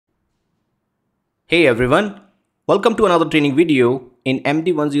Hey everyone, welcome to another training video in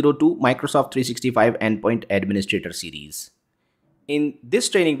MD-102 Microsoft 365 Endpoint Administrator series. In this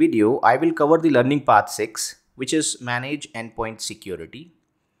training video, I will cover the learning path 6, which is Manage Endpoint Security.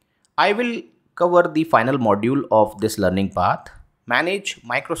 I will cover the final module of this learning path, Manage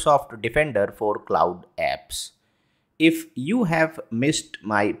Microsoft Defender for Cloud Apps. If you have missed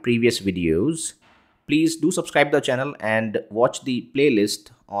my previous videos, please do subscribe the channel and watch the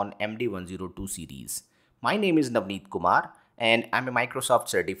playlist on MD-102 series. My name is Navneet Kumar and I'm a Microsoft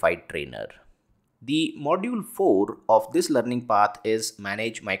certified trainer. The module 4 of this learning path is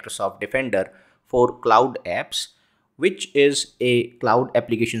Manage Microsoft Defender for Cloud Apps, which is a Cloud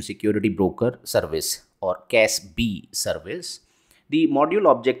Application Security Broker service or CASB service. The module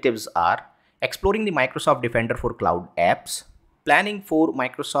objectives are exploring the Microsoft Defender for Cloud Apps, planning for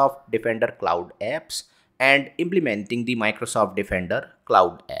Microsoft Defender Cloud Apps, and implementing the Microsoft Defender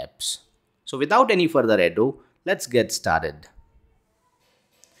Cloud Apps. So without any further ado, let's get started.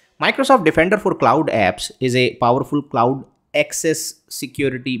 Microsoft Defender for Cloud Apps is a powerful cloud access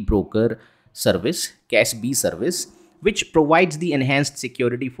security broker service, CASB service, which provides the enhanced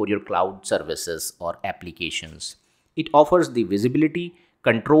security for your cloud services or applications. It offers the visibility,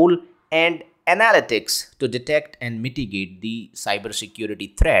 control, and analytics to detect and mitigate the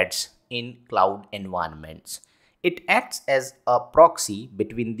cybersecurity threats in cloud environments. It acts as a proxy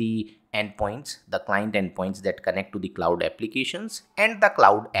between the endpoints, the client endpoints that connect to the cloud applications and the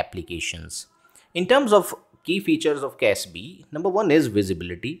cloud applications. In terms of key features of CASB, number one is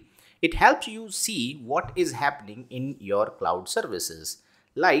visibility. It helps you see what is happening in your cloud services,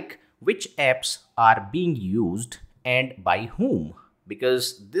 like which apps are being used and by whom,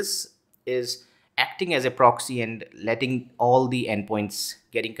 because this is acting as a proxy and letting all the endpoints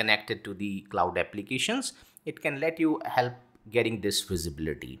getting connected to the cloud applications. It can let you help getting this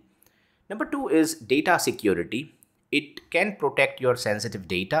visibility. Number two is data security. It can protect your sensitive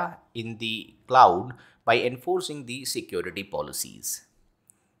data in the cloud by enforcing the security policies.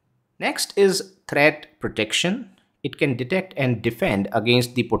 Next is threat protection. It can detect and defend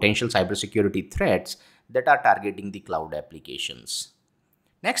against the potential cybersecurity threats that are targeting the cloud applications.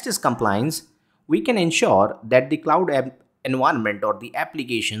 Next is compliance. We can ensure that the cloud environment or the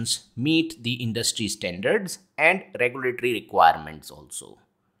applications meet the industry standards and regulatory requirements also.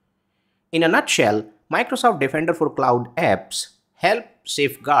 In a nutshell, Microsoft Defender for Cloud Apps help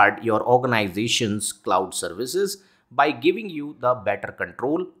safeguard your organization's cloud services by giving you the better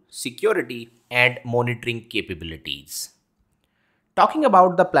control, security, and monitoring capabilities. Talking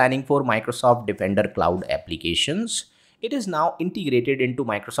about the planning for Microsoft Defender Cloud applications, it is now integrated into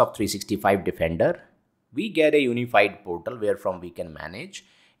Microsoft 365 Defender. We get a unified portal where from we can manage.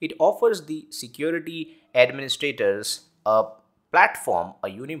 It offers the security administrators a platform, a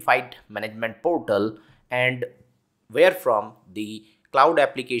unified management portal, and where from the cloud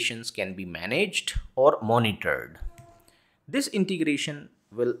applications can be managed or monitored. This integration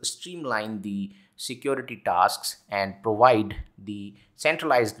will streamline the security tasks and provide the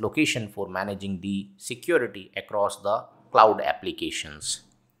centralized location for managing the security across the cloud applications.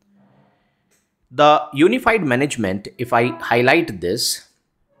 The unified management, if I highlight this,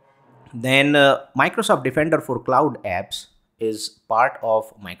 then Microsoft Defender for Cloud Apps is part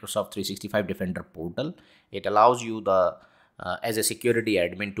of Microsoft 365 Defender portal. It allows you as a security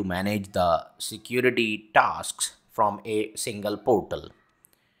admin to manage the security tasks from a single portal.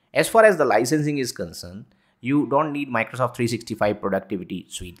 As far as the licensing is concerned, you don't need Microsoft 365 Productivity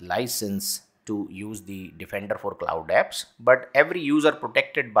Suite license to use the Defender for Cloud Apps, but every user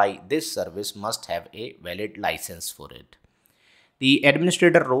protected by this service must have a valid license for it. The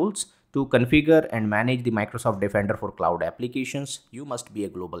administrator roles: to configure and manage the Microsoft Defender for Cloud applications, you must be a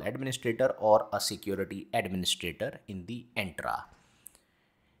global administrator or a security administrator in the Entra.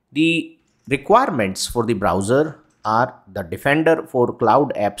 The requirements for the browser are the Defender for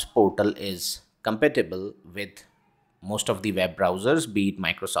Cloud Apps portal is compatible with most of the web browsers, be it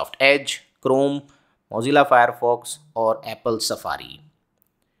Microsoft Edge, Chrome, Mozilla Firefox, or Apple Safari.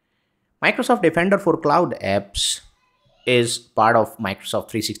 Microsoft Defender for Cloud Apps is part of Microsoft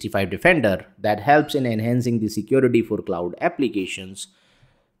 365 Defender that helps in enhancing the security for cloud applications.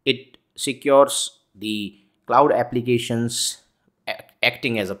 It secures the cloud applications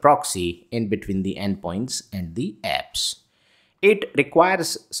acting as a proxy in between the endpoints and the apps. It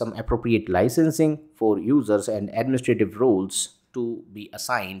requires some appropriate licensing for users and administrative roles to be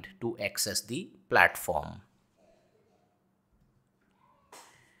assigned to access the platform.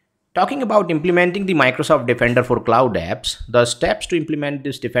 Talking about implementing the Microsoft Defender for Cloud apps, the steps to implement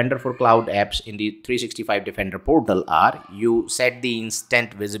this Defender for Cloud apps in the 365 Defender portal are: you set the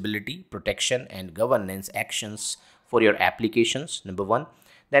instant visibility, protection, and governance actions for your applications, number one.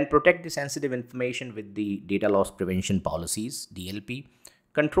 Then protect the sensitive information with the data loss prevention policies, DLP.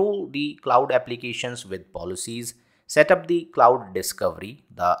 Control the cloud applications with policies. Set up the cloud discovery,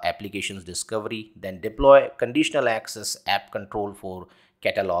 the applications discovery. Then deploy conditional access app control for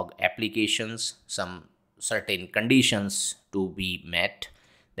catalog applications, some certain conditions to be met.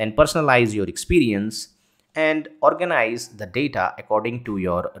 Then personalize your experience and organize the data according to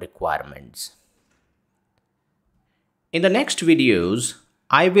your requirements. In the next videos,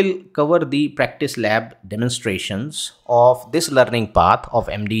 I will cover the practice lab demonstrations of this learning path of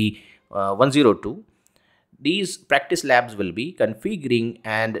MD-102. These practice labs will be configuring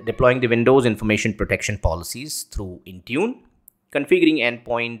and deploying the Windows information protection policies through Intune, configuring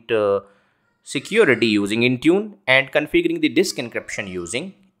endpoint security using Intune, and configuring the disk encryption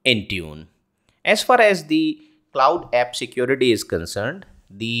using Intune. As far as the cloud app security is concerned,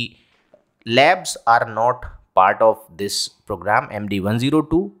 the labs are not part of this program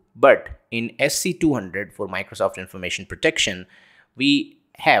MD-102, but in SC200 for Microsoft Information Protection, we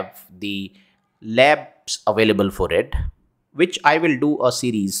have the labs available for it, which I will do a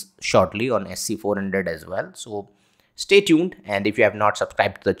series shortly on SC400 as well. So stay tuned, and if you have not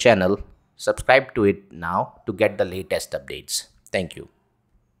subscribed to the channel, subscribe to it now to get the latest updates. Thank you.